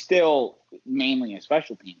 he's still mainly a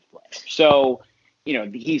special teams player. So,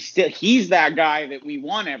 he's that guy that we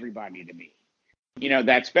want everybody to be.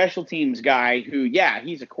 That special teams guy who,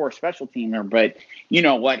 he's a core special teamer, but you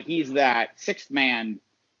know what? He's that 6th man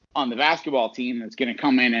on the basketball team that's going to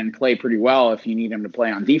come in and play pretty well if you need him to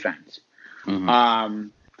play on defense. Mm-hmm.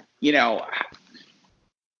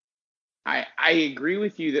 I agree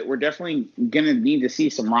with you that we're definitely going to need to see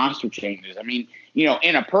some roster changes. I mean,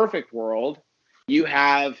 in a perfect world, you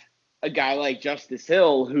have a guy like Justice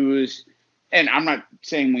Hill who's, and I'm not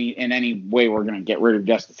saying in any way we're going to get rid of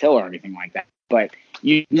Justice Hill or anything like that, but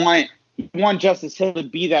you want Justice Hill to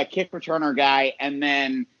be that kick returner guy, and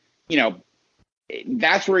then,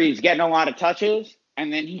 that's where he's getting a lot of touches,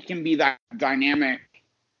 and then he can be that dynamic,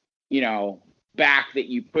 back that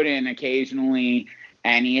you put in occasionally,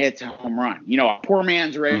 and he hits a home run. A poor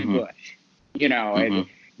man's Reggie Bush. And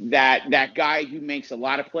that guy who makes a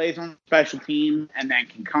lot of plays on special teams and then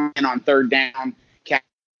can come in on 3rd down, catch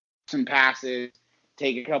some passes,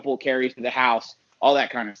 take a couple of carries to the house, all that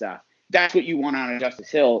kind of stuff. That's what you want out of Justice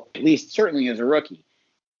Hill, at least certainly as a rookie.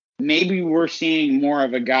 Maybe we're seeing more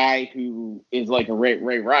of a guy who is like a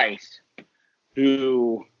Ray Rice,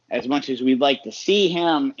 who, as much as we'd like to see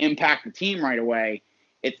him impact the team right away,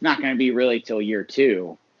 it's not going to be really till year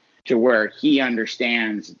 2 to where he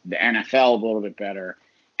understands the NFL a little bit better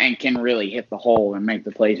and can really hit the hole and make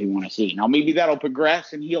the plays we want to see. Now, maybe that'll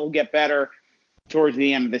progress and he'll get better towards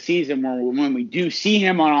the end of the season, when we do see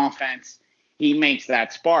him on offense, he makes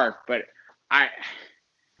that spark. But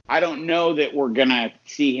I don't know that we're going to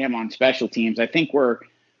see him on special teams. I think we're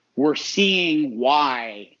we're seeing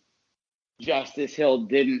why Justice Hill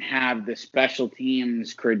didn't have the special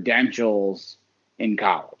teams credentials in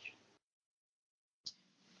college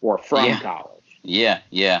or from college. Yeah.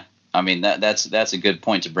 I mean, that's a good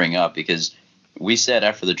point to bring up, because we said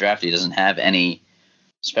after the draft he doesn't have any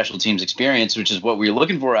special teams experience, which is what we were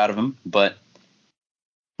looking for out of him. But,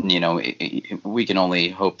 we can only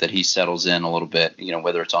hope that he settles in a little bit,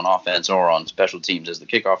 whether it's on offense or on special teams as the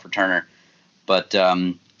kickoff returner. But,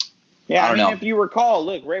 I don't know. If you recall,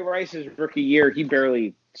 look, Ray Rice's rookie year, he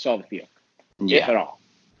barely saw the field, if at all.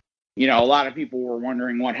 A lot of people were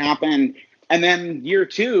wondering what happened. And then year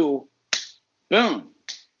 2, boom.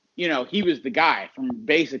 He was the guy from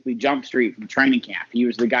basically Jump Street from training camp. He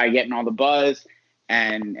was the guy getting all the buzz,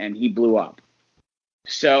 and he blew up.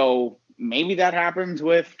 So maybe that happens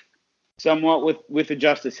with a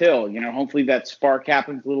Justice Hill. Hopefully that spark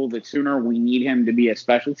happens a little bit sooner. We need him to be a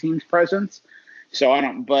special teams presence. So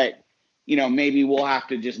maybe we'll have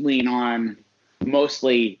to just lean on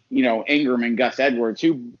mostly, Ingram and Gus Edwards,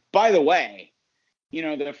 who, by the way,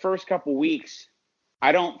 the first couple weeks,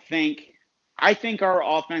 I think our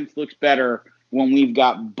offense looks better when we've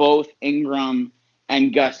got both Ingram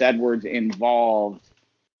and Gus Edwards involved,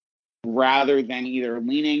 rather than either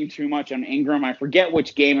leaning too much on Ingram. I forget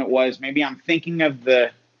which game it was. Maybe I'm thinking of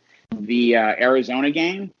the Arizona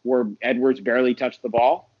game where Edwards barely touched the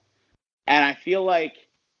ball. And I feel like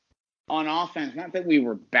on offense, not that we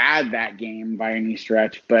were bad that game by any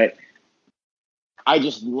stretch, but I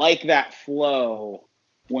just like that flow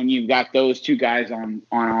when you've got those two guys on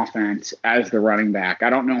offense as the running back. I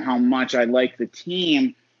don't know how much I like the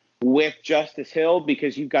team with Justice Hill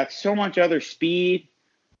because you've got so much other speed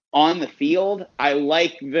on the field. I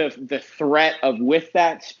like the threat of, with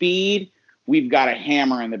that speed, we've got a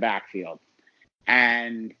hammer in the backfield.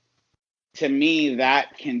 And to me,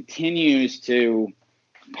 that continues to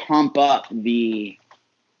pump up the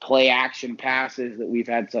play action passes that we've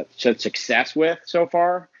had such success with so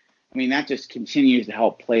far. I mean, that just continues to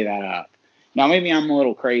help play that up. Now, maybe I'm a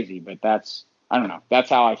little crazy, but I don't know. That's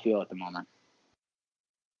how I feel at the moment.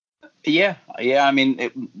 Yeah. I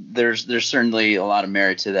mean, there's certainly a lot of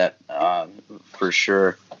merit to that, for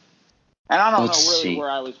sure. And I don't know really where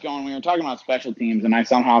I was going. We were talking about special teams, and I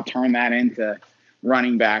somehow turned that into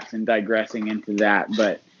running backs and digressing into that.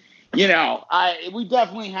 But, we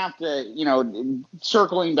definitely have to,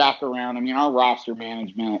 circling back around. I mean, our roster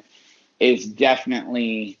management is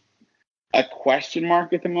definitely a question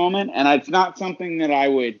mark at the moment. And it's not something that I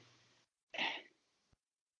would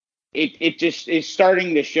 – it just is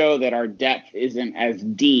starting to show that our depth isn't as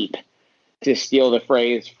deep, to steal the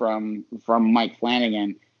phrase from Mike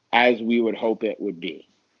Flanagan, as we would hope it would be.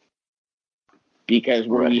 Because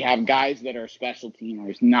we have guys that are special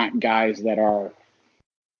teamers, not guys that are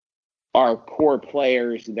core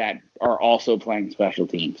players that are also playing special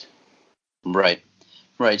teams. Right.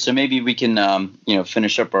 So maybe we can,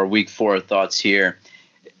 finish up our week 4 thoughts here.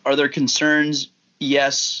 Are there concerns?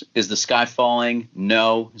 Yes. Is the sky falling?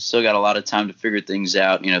 No. Still got a lot of time to figure things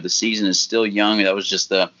out. The season is still young. That was just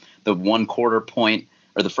the 1 quarter point,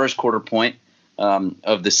 or the first quarter point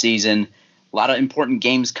of the season. A lot of important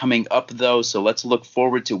games coming up, though. So let's look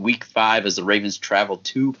forward to week 5 as the Ravens travel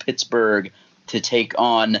to Pittsburgh to take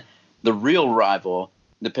on the real rival,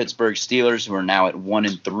 the Pittsburgh Steelers, who are now at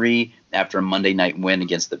 1-3 after a Monday night win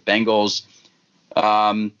against the Bengals.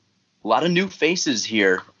 A lot of new faces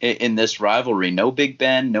here in this rivalry. No Big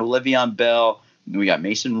Ben, no Le'Veon Bell. We got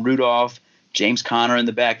Mason Rudolph, James Conner in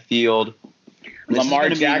the backfield. Lamar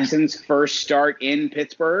Jackson's first start in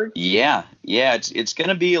Pittsburgh. Yeah. It's going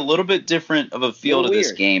to be a little bit different of a feel to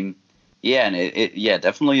this game. Yeah, and it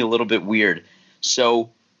definitely a little bit weird. So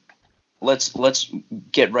let's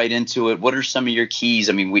get right into it. What are some of your keys?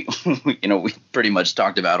 I mean, we pretty much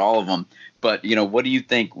talked about all of them, but what do you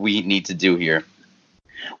think we need to do here?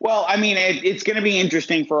 Well, I mean, it's going to be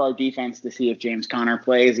interesting for our defense to see if James Conner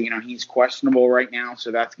plays. He's questionable right now,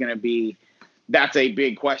 so that's a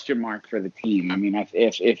big question mark for the team. I mean,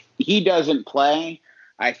 if he doesn't play,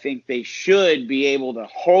 I think they should be able to,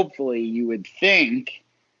 hopefully, you would think,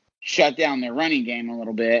 shut down their running game a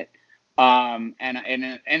little bit, and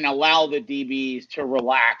allow the DBs to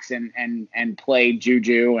relax and play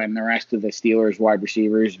Juju and the rest of the Steelers wide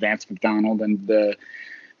receivers, Vance McDonald and the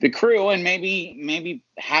crew, and maybe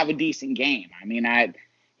have a decent game. I mean,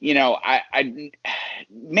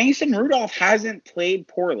 Mason Rudolph hasn't played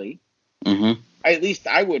poorly. Mm-hmm. At least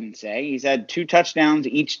I wouldn't say. He's had 2 touchdowns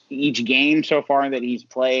each game so far that he's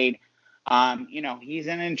played. He's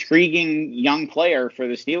an intriguing young player for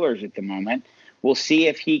the Steelers at the moment. We'll see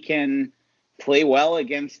if he can play well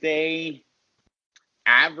against a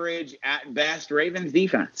average at best Ravens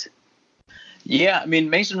defense. Yeah, I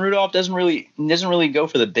mean, Mason Rudolph doesn't really go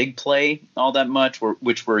for the big play all that much,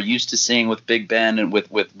 which we're used to seeing with Big Ben and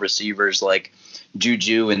with receivers like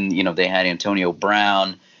Juju, and they had Antonio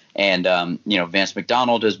Brown, and Vance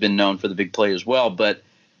McDonald has been known for the big play as well. But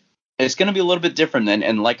it's going to be a little bit different.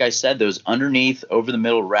 And like I said, those underneath over the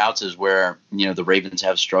middle routes is where the Ravens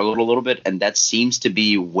have struggled a little bit, and that seems to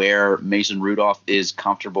be where Mason Rudolph is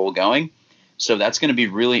comfortable going. So that's going to be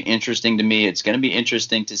really interesting to me. It's going to be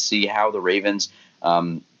interesting to see how the Ravens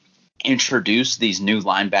introduce these new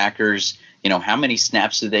linebackers. How many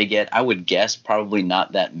snaps do they get? I would guess probably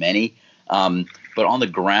not that many. But on the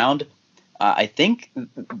ground, I think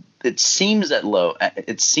it seems as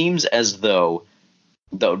though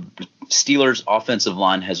the Steelers' offensive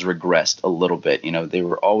line has regressed a little bit. They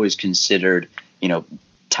were always considered,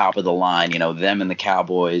 top of the line, them and the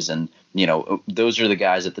Cowboys, and those are the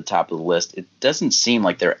guys at the top of the list. It doesn't seem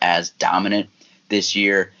like they're as dominant this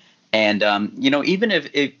year. And, even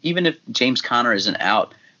if James Conner isn't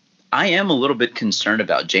out, I am a little bit concerned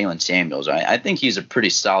about Jalen Samuels. I think he's a pretty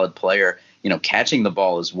solid player, catching the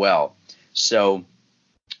ball as well. So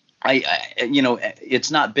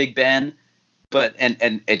it's not Big Ben, but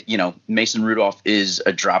and Mason Rudolph is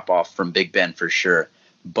a drop off from Big Ben for sure.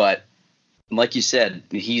 But like you said,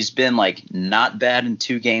 he's been not bad in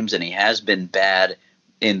 2 games, and he has been bad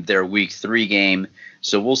in their week 3 game.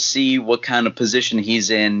 So we'll see what kind of position he's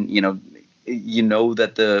in.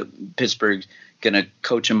 That the Pittsburgh's going to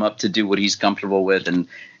coach him up to do what he's comfortable with, and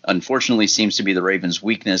unfortunately seems to be the Ravens'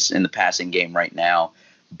 weakness in the passing game right now.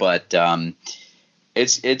 But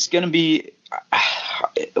it's going to be,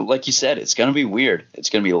 like you said, it's going to be weird. It's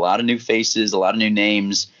going to be a lot of new faces, a lot of new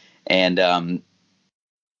names, and I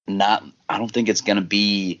don't think it's going to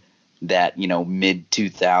be that, mid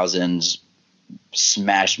 2000s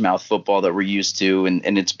smash mouth football that we're used to.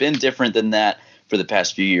 And it's been different than that for the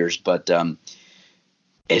past few years, but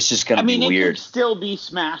it's just going to be weird. It could still be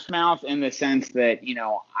smash mouth in the sense that,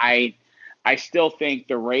 I still think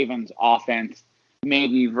the Ravens offense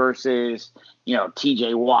maybe versus,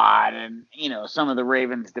 TJ Watt and, some of the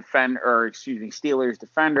Ravens Steelers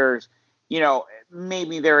defenders,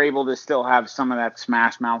 maybe they're able to still have some of that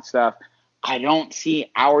smash mouth stuff. I don't see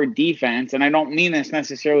our defense, and I don't mean this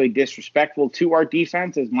necessarily disrespectful to our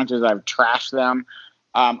defense as much as I've trashed them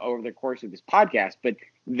over the course of this podcast, but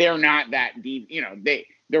they're not that deep.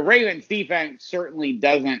 The Ravens defense certainly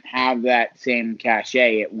doesn't have that same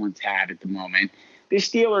cachet it once had at the moment. The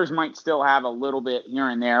Steelers might still have a little bit here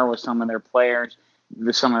and there with some of their players,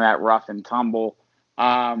 with some of that rough and tumble.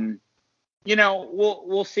 We'll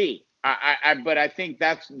see. But I think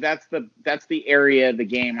that's the area of the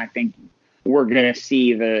game I think we're going to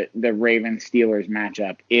see the Ravens Steelers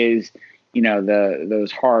matchup is,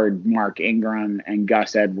 those hard Mark Ingram and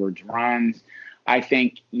Gus Edwards runs. I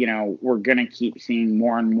think, we're going to keep seeing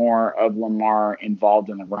more and more of Lamar involved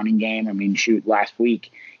in the running game. I mean, last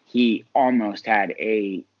week he almost had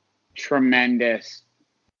a tremendous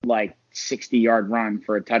 60-yard run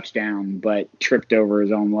for a touchdown, but tripped over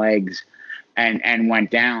his own legs and went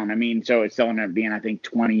down. I mean, so it still ended up being, I think,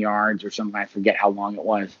 20 yards or something. I forget how long it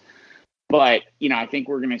was. But, I think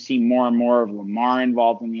we're going to see more and more of Lamar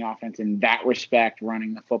involved in the offense in that respect,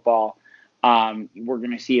 running the football. We're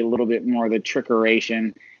going to see a little bit more of the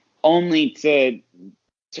trickeration only to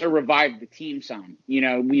revive the team some.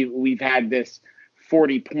 We've had this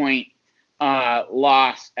 40-point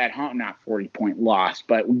loss at home, not 40-point loss,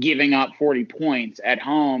 but giving up 40 points at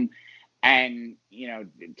home and,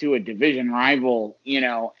 to a division rival,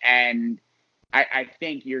 and I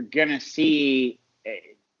think you're going to see,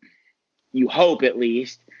 you hope at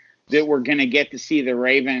least, that we're going to get to see the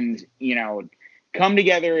Ravens, come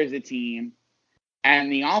together as a team,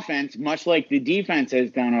 and the offense, much like the defense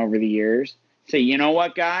has done over the years, say, you know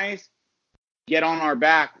what, guys, get on our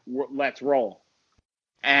back, let's roll.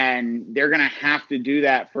 And they're going to have to do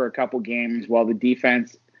that for a couple games while the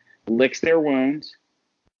defense licks their wounds,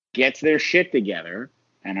 gets their shit together.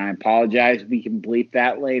 And I apologize, we can bleep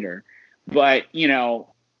that later. But,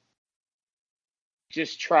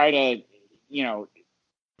 just try to,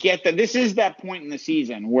 get this is that point in the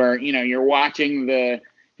season where, you're watching the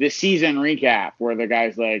season recap where the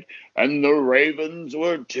guy's like, and the Ravens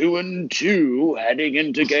were 2-2 heading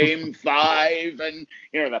into game 5. And,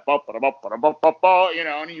 and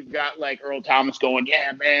you've got Earl Thomas going,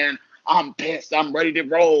 yeah, man, I'm pissed. I'm ready to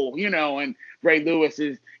roll, and Ray Lewis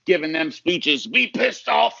is giving them speeches. Be pissed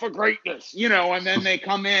off for greatness, and then they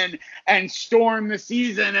come in and storm the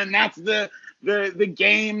season. And that's the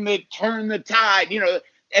game that turned the tide,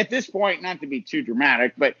 at this point, not to be too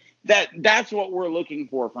dramatic, but that's what we're looking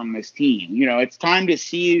for from this team. It's time to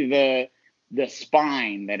see the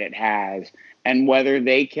spine that it has and whether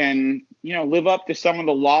they can, live up to some of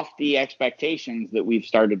the lofty expectations that we've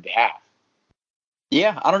started to have.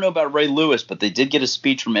 Yeah, I don't know about Ray Lewis, but they did get a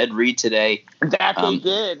speech from Ed Reed today. That they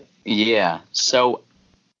did. Yeah. So,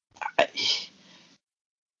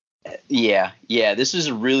 this is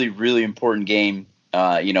a really, really important game.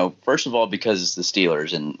 First of all, because it's the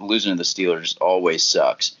Steelers, and losing to the Steelers always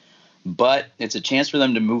sucks. But it's a chance for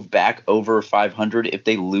them to move back over 500. If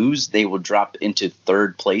they lose, they will drop into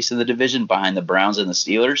third place in the division behind the Browns and the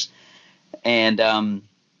Steelers. And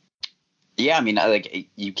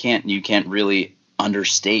you can't really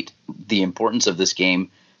understate the importance of this game.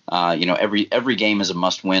 Every game is a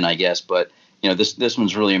must win, I guess, but this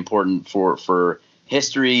one's really important for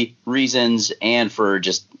history reasons and for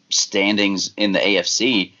just standings in the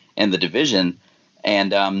AFC and the division.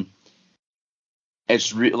 And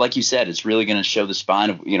it's like you said, it's really going to show the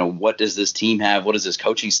spine of what does this team have, what does this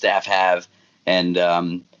coaching staff have,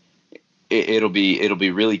 and it'll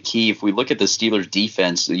be really key. If we look at the Steelers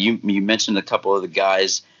defense, you mentioned a couple of the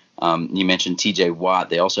guys. You mentioned T.J. Watt.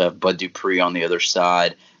 They also have Bud Dupree on the other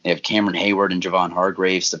side. They have Cameron Hayward and Javon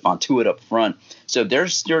Hargrave, Stephon Tuitt up front. So they're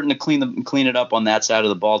starting to clean it up on that side of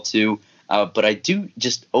the ball too. But I do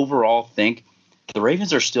just overall think the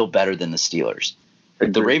Ravens are still better than the Steelers.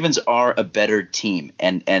 The Ravens are a better team,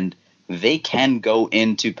 and they can go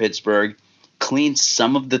into Pittsburgh, clean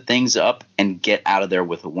some of the things up, and get out of there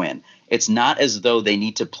with a win. It's not as though they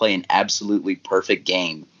need to play an absolutely perfect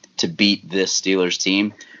game to beat this Steelers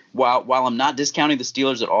team. While I'm not discounting the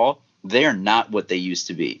Steelers at all, they are not what they used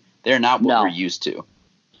to be. They're not what we're used to.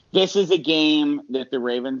 This is a game that the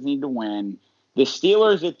Ravens need to win. The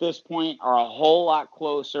Steelers at this point are a whole lot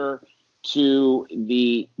closer to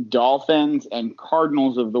the Dolphins and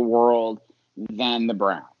Cardinals of the world than the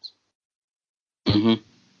Browns. Mm-hmm.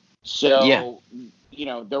 So,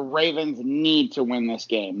 the Ravens need to win this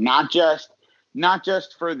game, not just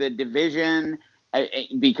for the division,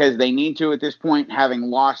 because they need to at this point, having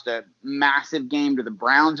lost a massive game to the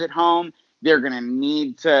Browns at home. They're going to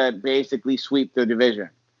need to basically sweep the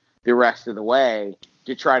division the rest of the way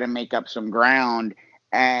to try to make up some ground.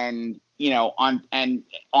 And, on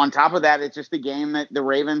top of that, it's just a game that the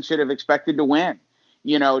Ravens should have expected to win,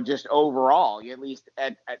 just overall. At least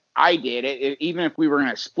I did it. Even if we were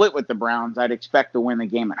going to split with the Browns, I'd expect to win the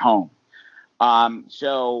game at home.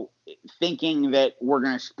 So thinking that we're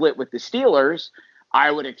going to split with the Steelers,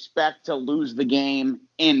 I would expect to lose the game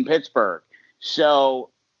in Pittsburgh.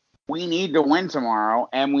 So we need to win tomorrow,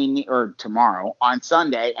 tomorrow on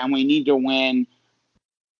Sunday, and we need to win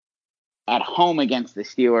at home against the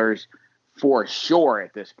Steelers for sure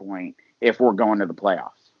at this point if we're going to the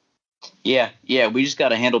playoffs. Yeah, we just got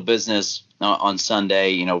to handle business on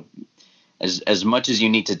Sunday. As much as you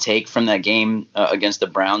need to take from that game against the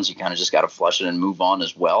Browns, you kind of just got to flush it and move on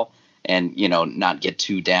as well, and not get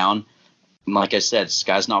too down. Like I said,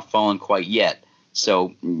 sky's not falling quite yet,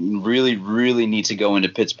 so really, really need to go into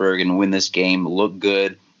Pittsburgh and win this game, look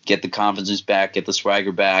good, get the confidence back, get the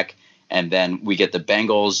swagger back, and then we get the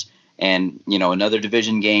Bengals and another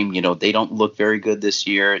division game. They don't look very good this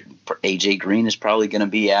year. AJ Green is probably going to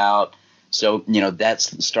be out. So,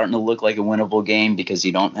 that's starting to look like a winnable game because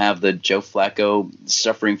you don't have the Joe Flacco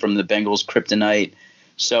suffering from the Bengals kryptonite.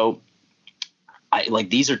 So,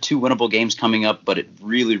 these are two winnable games coming up, but it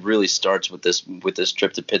really, really starts with this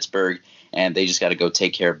trip to Pittsburgh, and they just got to go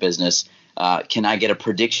take care of business. Can I get a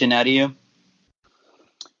prediction out of you?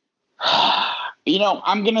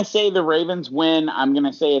 I'm going to say the Ravens win. I'm going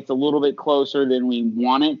to say it's a little bit closer than we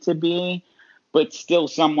want it to be, but still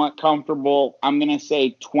somewhat comfortable. I'm going to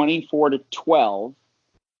say 24-12.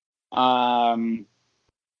 No,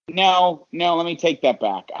 let me take that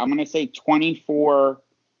back. I'm going to say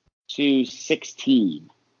 24-16.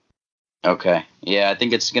 Okay. Yeah, I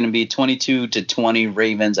think it's going to be 22-20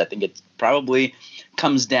 Ravens. I think it probably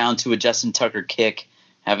comes down to a Justin Tucker kick.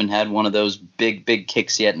 Haven't had one of those big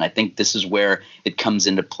kicks yet, and I think this is where it comes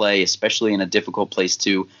into play, especially in a difficult place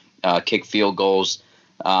to kick field goals.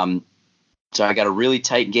 So I got a really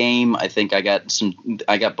tight game. I think I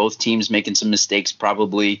got both teams making some mistakes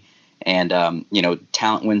probably, and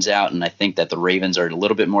talent wins out, and I think that the Ravens are a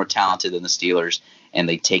little bit more talented than the Steelers, and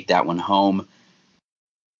they take that one home.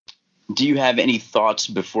 Do you have any thoughts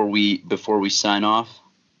before we sign off?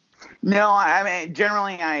 No, I mean,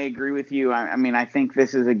 generally I agree with you. I think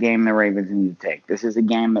this is a game the Ravens need to take. This is a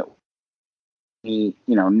game that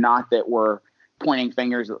not that we're pointing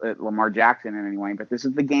fingers at Lamar Jackson in any way, but this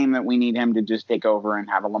is the game that we need him to just take over and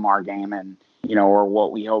have a Lamar game, and or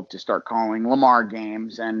what we hope to start calling Lamar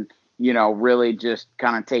games, and really just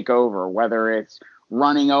kind of take over, whether it's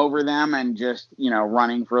running over them and just,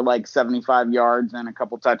 running for like 75 yards and a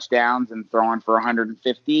couple touchdowns and throwing for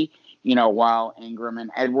 150, while Ingram and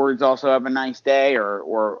Edwards also have a nice day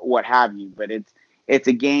or what have you. But it's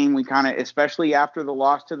a game we kind of, especially after the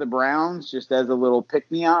loss to the Browns, just as a little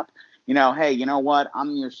pick-me-up, hey, you know what?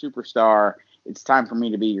 I'm your superstar. It's time for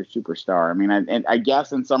me to be your superstar. I mean, I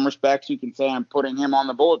guess in some respects you can say I'm putting him on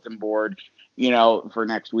the bulletin board, for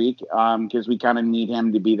next week, because we kind of need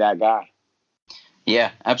him to be that guy.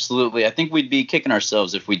 Yeah, absolutely. I think we'd be kicking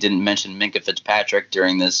ourselves if we didn't mention Minkah Fitzpatrick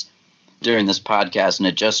during this podcast, and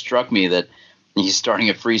it just struck me that he's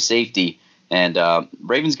starting a free safety, and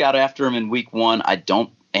Ravens got after him in week 1. I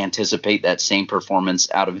don't anticipate that same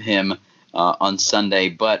performance out of him on Sunday,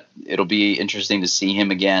 but it'll be interesting to see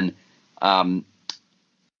him again.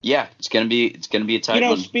 Yeah, it's gonna be a tight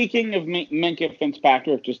one. Speaking of Minkah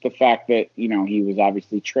Fitzpatrick, just the fact that he was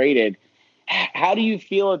obviously traded. How do you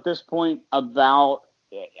feel at this point about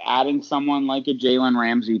adding someone like a Jalen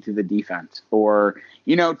Ramsey to the defense? Or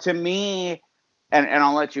to me, and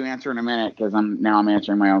I'll let you answer in a minute because I'm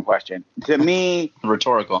answering my own question. To me,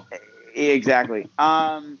 rhetorical. Exactly.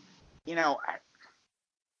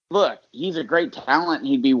 Look, he's a great talent.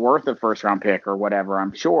 He'd be worth a first-round pick or whatever,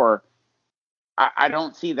 I'm sure. I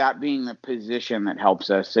don't see that being the position that helps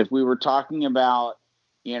us. If we were talking about,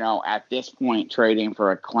 at this point trading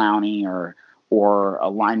for a Clowney or a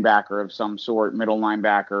linebacker of some sort, middle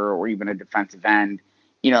linebacker, or even a defensive end,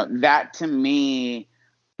 that to me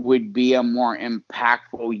would be a more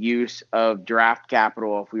impactful use of draft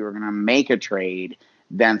capital if we were going to make a trade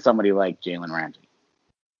than somebody like Jalen Ramsey.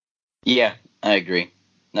 Yeah, I agree.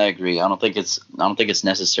 I don't think it's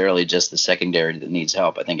necessarily just the secondary that needs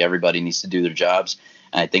help. I think everybody needs to do their jobs,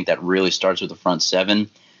 and I think that really starts with the front seven.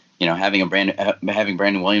 Having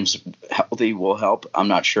Brandon Williams healthy will help. I'm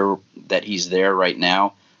not sure that he's there right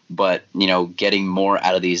now, but getting more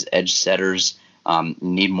out of these edge setters, you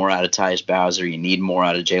need more out of Tyus Bowser, you need more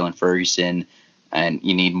out of Jalen Ferguson, and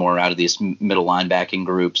you need more out of this middle linebacking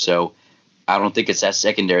group. So I don't think it's that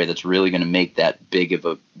secondary that's really going to make that big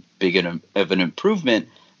of an improvement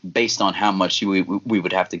based on how much we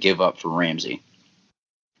would have to give up for Ramsey.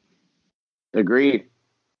 Agreed.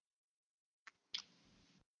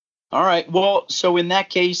 All right. Well, so in that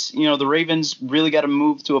case, the Ravens really got to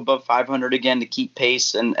move to above 500 again to keep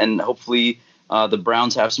pace, and hopefully the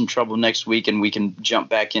Browns have some trouble next week and we can jump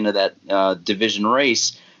back into that division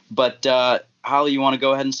race. But Holly, you want to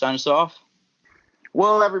go ahead and sign us off?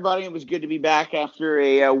 Well, everybody, it was good to be back after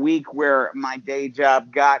a week where my day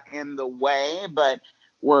job got in the way, but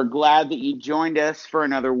we're glad that you joined us for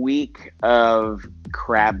another week of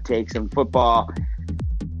Crab Takes in Football.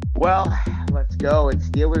 Well, let's go. It's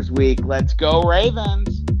Steelers week. Let's go,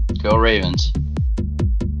 Ravens. Go, Ravens.